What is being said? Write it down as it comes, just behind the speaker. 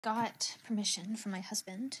got permission from my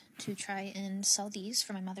husband to try and sell these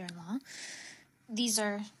for my mother-in-law. These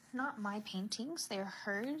are not my paintings, they're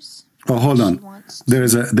hers. Oh, hold on. There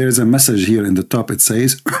is a message here in the top. It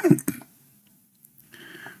says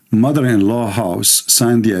mother-in-law house,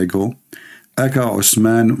 San Diego, Aka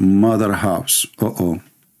Osman mother house. To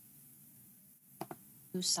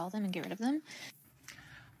sell them and get rid of them.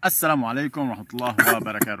 Assalamu alaikum wa rahmatullahi wa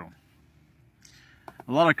barakatuh.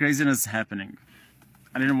 A lot of craziness happening.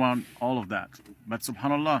 I didn't want all of that. But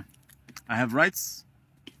subhanallah, I have rights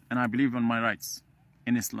and I believe in my rights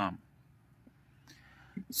in Islam.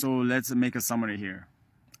 So let's make a summary here.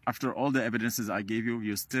 After all the evidences I gave you,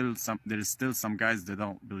 there is still some guys that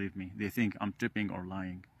don't believe me. They think I'm tripping or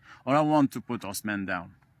lying. Or I want to put Osman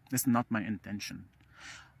down. That's not my intention.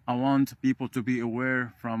 I want people to be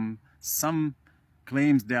aware from some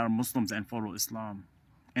claims they are Muslims and follow Islam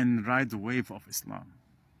and ride the wave of Islam.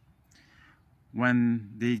 When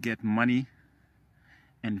they get money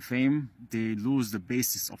and fame, they lose the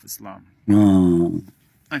basis of Islam.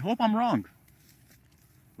 I hope I'm wrong,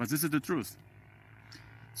 but this is the truth.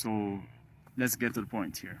 So let's get to the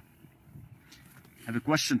point here. I have a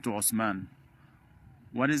question to Osman.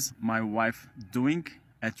 What is my wife doing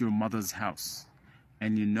at your mother's house?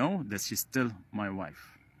 And you know that she's still my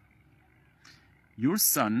wife. Your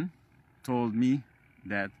son told me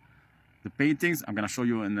that the paintings, I'm going to show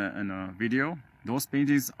you in a video, those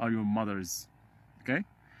paintings are your mother's. Okay?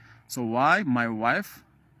 So why my wife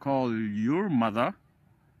call your mother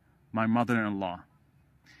my mother-in-law?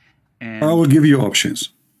 And I will give you options.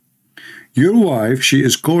 Your wife, she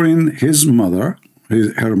is calling his mother,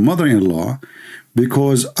 her mother-in-law,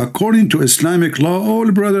 because according to Islamic law,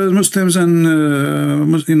 all brothers, Muslims, and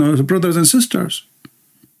brothers and sisters.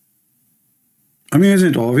 I mean,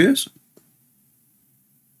 isn't it obvious?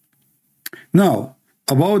 Now,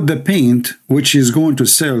 about the paint which is going to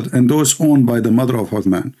sell and those owned by the mother of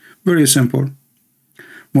Uthman, very simple.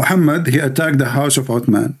 Muhammad, he attacked the house of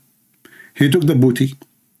Uthman. He took the booty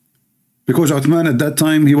because Uthman at that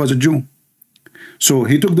time, he was a Jew. So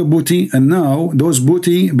he took the booty, and now those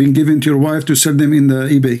booty being given to your wife to sell them in the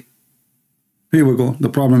eBay. Here we go. The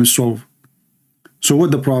problem is solved. So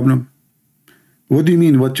what the problem? What do you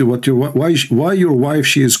mean? Why your wife,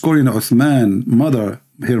 she is calling Uthman mother,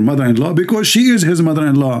 her mother-in-law? Because she is his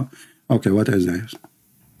mother-in-law. Okay, what is this?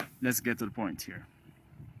 Let's get to the point here.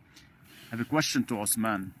 I have a question to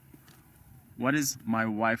Osman. What is my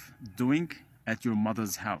wife doing at your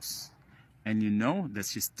mother's house? And you know that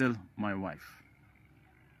she's still my wife.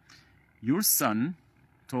 Your son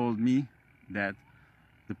told me that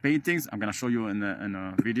the paintings, I'm going to show you in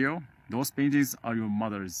a video, those paintings are your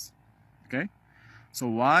mother's. Okay? So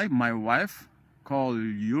why my wife call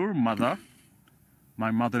your mother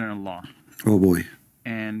my mother-in-law? Oh boy.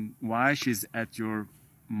 And why she's at your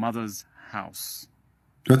mother's house?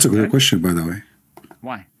 That's a good question, by the way.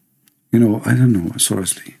 Why? I don't know,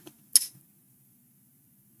 seriously.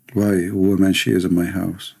 Why a woman, she is in my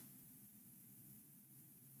house?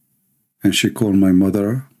 And she called my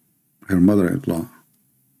mother her mother-in-law.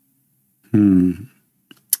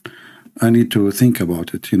 I need to think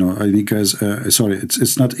about it. I think, guys, sorry,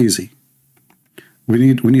 it's not easy. We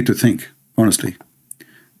need to think, honestly.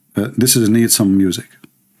 This needs some music.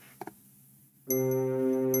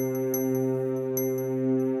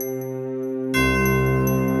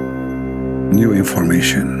 New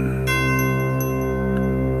information.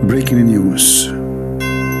 Breaking news.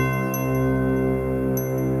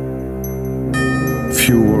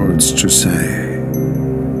 Few words to say.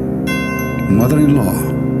 Mother-in-law,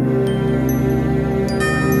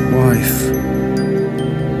 wife,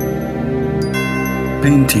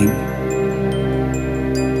 painting,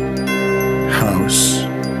 house.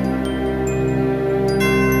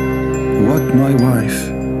 What my wife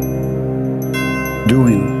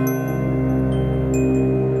doing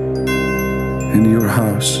in your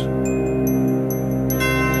house?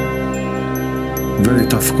 Very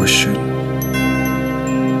tough question.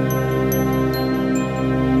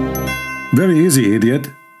 Very easy, idiot.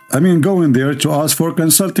 I mean, go in there to ask for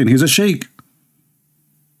consulting. He's a sheikh.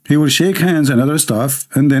 He will shake hands and other stuff,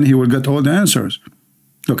 and then he will get all the answers.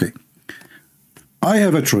 Okay. I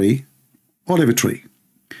have a tree, olive tree.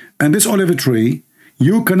 And this olive tree,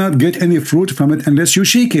 you cannot get any fruit from it unless you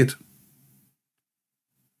shake it.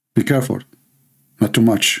 Be careful. Not too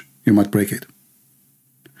much. You might break it.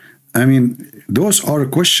 I mean, those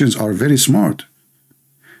questions are very smart.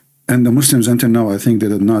 And the Muslims until now, I think they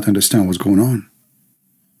did not understand what's going on.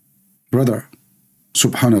 Brother,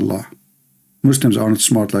 subhanallah, Muslims aren't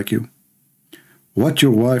smart like you. What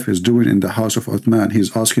your wife is doing in the house of Uthman,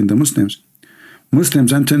 he's asking the Muslims.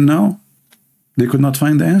 Muslims until now, They could not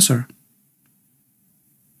find the answer.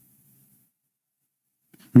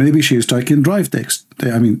 Maybe she is taking drive test,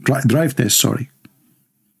 sorry.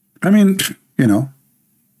 I mean, you know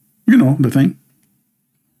the thing.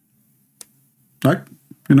 Like,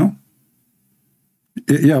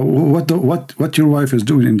 yeah, what your wife is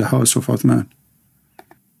doing in the house of Uthman?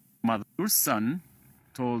 Mother, your son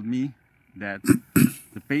told me that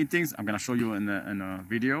the paintings, I'm going to show you in a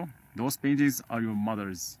video, those paintings are your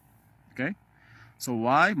mother's, okay? So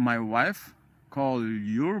why my wife call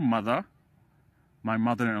your mother my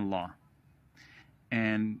mother-in-law?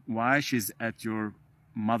 And why she's at your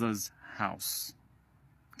mother's house,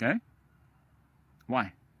 okay?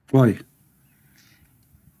 Why? Why?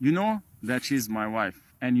 You know that she's my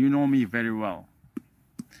wife, and you know me very well.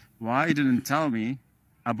 Why you didn't tell me,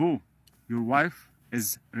 Abu, your wife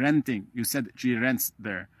is renting? You said she rents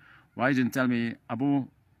there. Why you didn't tell me, Abu,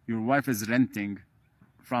 your wife is renting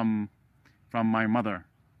from my mother?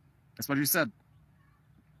 That's what you said.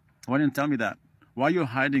 Why didn't you tell me that? Why are you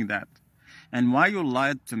hiding that? And why you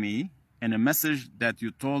lied to me in a message that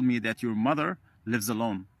you told me that your mother lives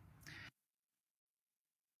alone?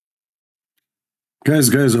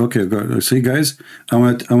 Guys, okay, good. See, guys,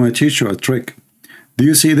 I'm gonna teach you a trick. Do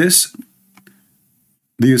you see this?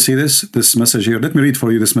 Do you see this message here? Let me read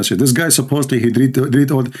for you this message. This guy supposedly he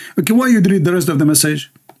delete all. Okay, why you delete the rest of the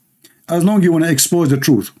message? As long as you want to expose the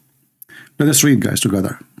truth. Let us read, guys,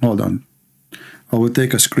 together. Hold on. I will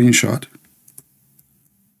take a screenshot.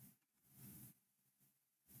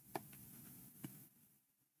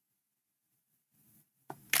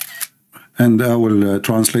 And I will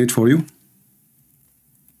translate for you.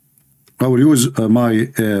 I will use my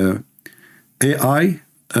AI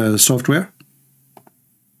software.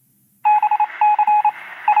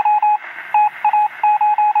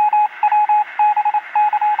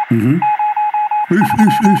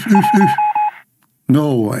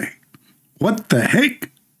 No way. What the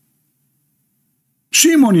heck?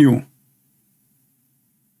 Shame on you.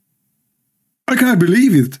 I can't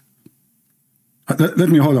believe it. Let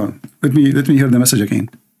me hold on. Let me hear the message again.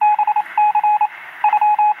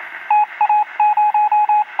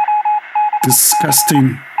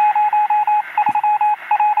 Disgusting.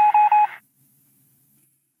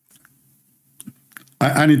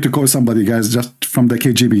 I need to call somebody, guys, just from the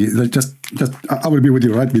KGB. Just I will be with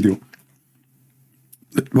you, right? Video.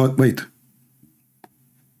 But wait.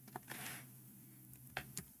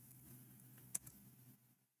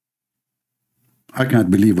 I can't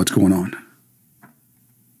believe what's going on.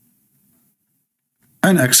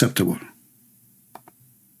 Unacceptable.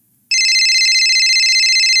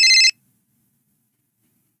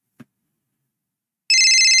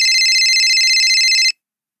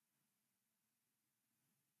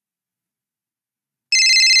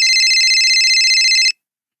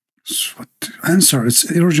 What answer?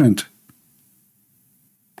 It's urgent.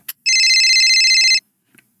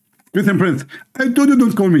 Written print. I told you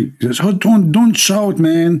don't call me. Just don't shout,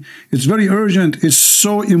 man. It's very urgent. It's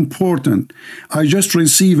so important. I just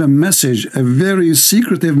received a message, a very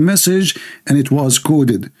secretive message, and it was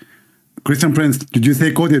coded. Christian Prince, did you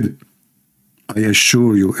say coded? I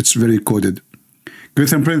assure you, it's very coded.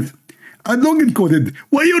 Christian Prince, I don't get coded.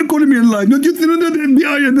 Why are you calling me a lie? Don't you think that the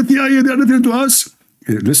FBI and the CIA, they are nothing to us?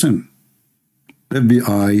 Hey, listen,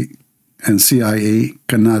 FBI and CIA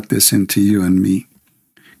cannot listen to you and me.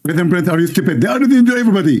 Christian Prince, are you stupid? They are listening to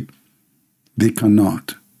everybody. They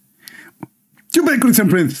cannot. Too bad, Christian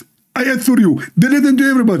Prince. I assure you, they listen to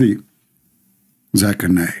everybody. Zakir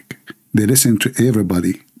Naik, they listen to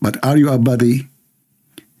everybody. But are you a buddy?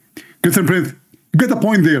 Christian Prince, you get a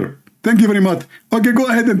point there. Thank you very much. Okay, go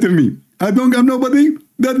ahead and tell me. I don't have nobody.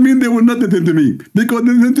 That means they will not listen to me. Because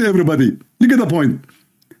they listen to everybody. You get a point.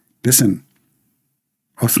 Listen.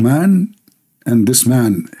 Uthman and this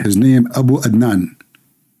man, his name Abu Adnan.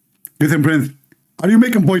 Christian Prince, are you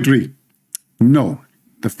making poetry? No.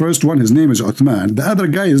 The first one, his name is Uthman. The other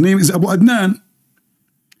guy, his name is Abu Adnan.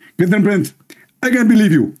 Christian Prince, I can't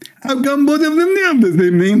believe you. How come both of them have the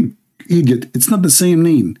same name? Idiot, it's not the same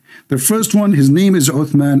name. The first one, his name is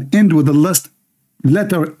Uthman, end with the last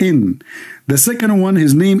letter N. The second one,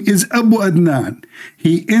 his name is Abu Adnan.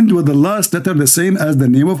 He end with the last letter the same as the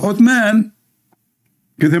name of Uthman.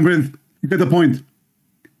 Christian Prince, you get the point.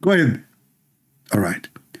 Go ahead. All right.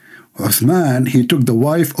 Uthman, he took the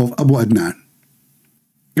wife of Abu Adnan.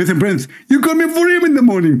 Christian Prince, you called me for him in the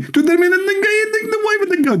morning to tell me that the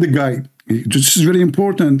wife of the guy. This is very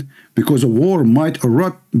important because a war might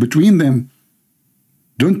erupt between them.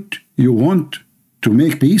 Don't you want to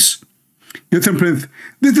make peace? Christian Prince,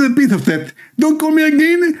 this is a piece of theft. Don't call me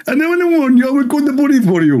again, and I want to warn you, I will call the police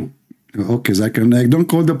for you. Okay, Zakir Naik, don't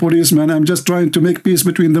call the police, man. I'm just trying to make peace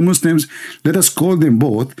between the Muslims. Let us call them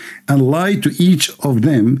both and lie to each of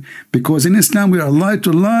them, because in Islam we are allowed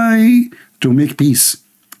to lie to make peace.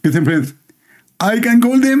 Get him, friend? I can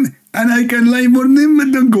call them and I can lie for them,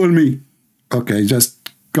 but don't call me. Okay,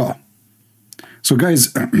 just go. So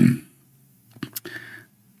guys,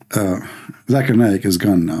 Zakir Naik is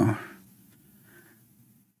gone now.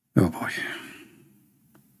 Oh boy.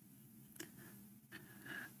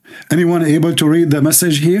 Anyone able to read the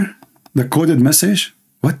message here? The coded message?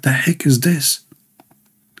 What the heck is this?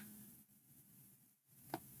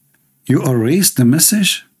 You erased the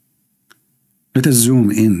message? Let us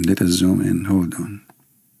zoom in. Let us zoom in. Hold on.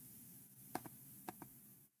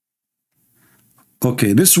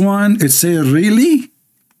 Okay, this one, it says, really?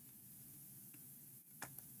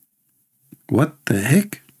 What the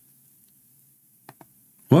heck?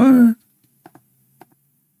 What?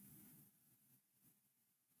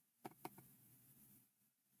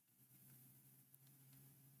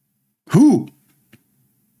 Who?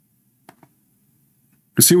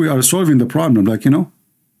 You see, we are solving the problem, like, you know.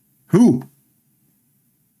 Who?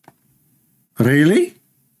 Really?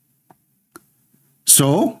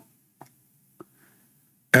 So?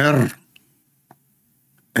 R.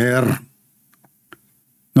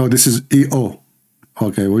 No, this is EO.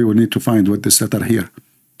 Okay, we will need to find what this letter here.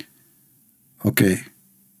 Okay.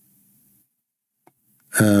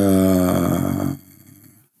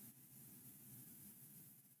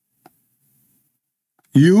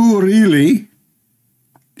 You really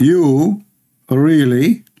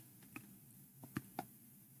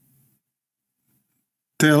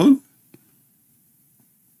tell.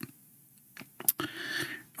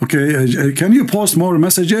 Okay, can you post more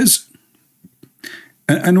messages?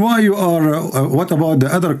 And why you are, what about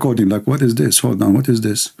the other coding? Like, what is this? Hold on, what is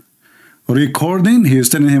this? Recording? He is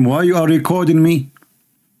telling him, why you are recording me?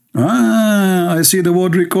 Ah, I see the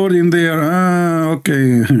word recording there. Ah,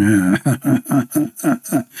 okay.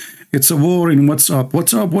 It's a war in WhatsApp.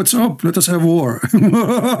 What's up? What's up? Let us have war.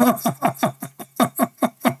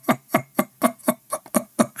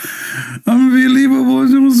 Unbelievable.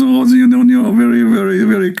 You know,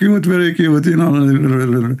 very cute, you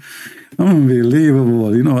know.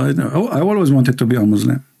 Unbelievable. You know, I always wanted to be a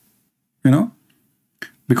Muslim, you know,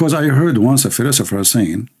 because I heard once a philosopher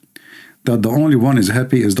saying that the only one is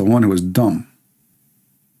happy is the one who is dumb.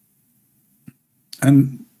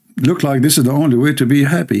 And look like this is the only way to be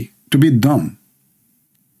happy, to be dumb.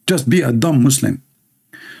 Just be a dumb Muslim.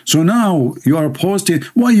 So now you are posting,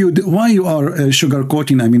 why you are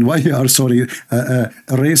sugarcoating, I mean, why you are, sorry,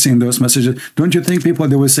 erasing those messages? Don't you think people,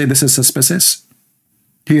 they will say this is suspicious?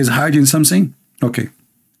 He is hiding something? Okay.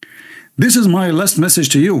 This is my last message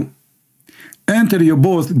to you. Enter you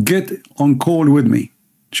both, get on call with me.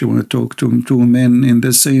 She want to talk to two men in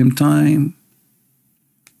the same time.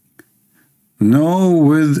 No,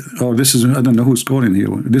 with, oh, this is, I don't know who's calling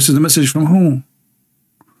here. This is a message from who?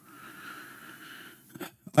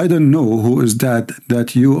 I don't know who is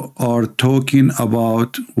that you are talking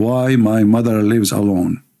about why my mother lives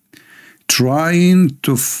alone. Trying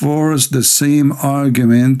to force the same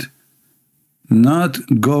argument, not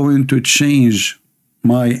going to change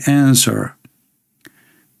my answer.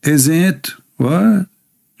 Is it? What?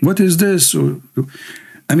 What is this?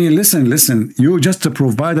 I mean, listen, you just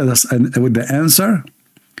provided us with the answer.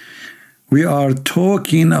 We are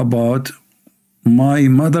talking about my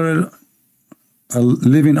mother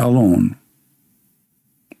living alone.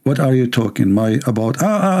 What are you talking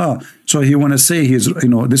about? So he want to say he's, you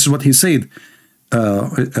know, this is what he said.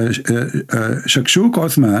 Shakshuk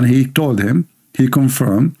Uthman, he told him, he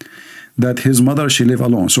confirmed that his mother, she lived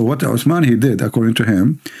alone. So what Uthman he did, according to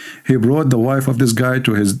him, he brought the wife of this guy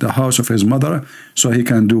to the house of his mother so he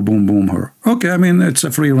can do boom boom her. Okay, I mean, it's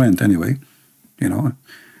a free rent anyway, you know.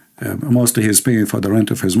 Mostly he's paying for the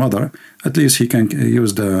rent of his mother. At least he can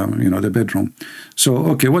use the, you know, the bedroom. So,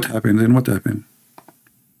 okay, what happened? Then what happened?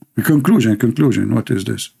 Conclusion, what is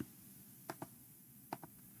this?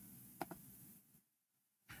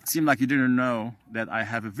 It seemed like you didn't know that I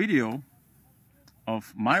have a video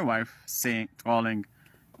of my wife calling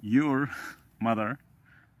your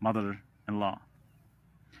mother-in-law.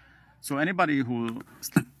 So anybody who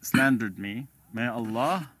slandered me, may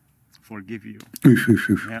Allah forgive you.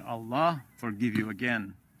 May Allah forgive you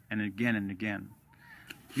again and again and again.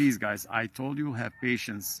 Please, guys, I told you, have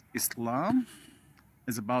patience. Islam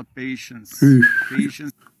is about patience.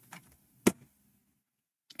 Patience.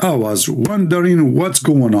 I was wondering what's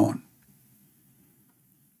going on.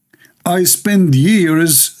 I spent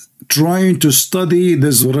years trying to study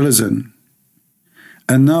this religion,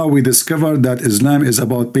 and now we discovered that Islam is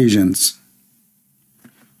about patience.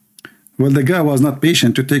 Well, the guy was not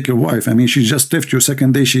patient to take your wife. I mean, she just stiffed you.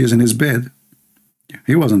 Second day, she is in his bed.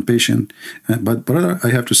 He wasn't patient. But brother, I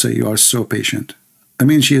have to say, you are so patient. I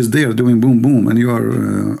mean, she is there doing boom, boom, and you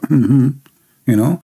are, you know.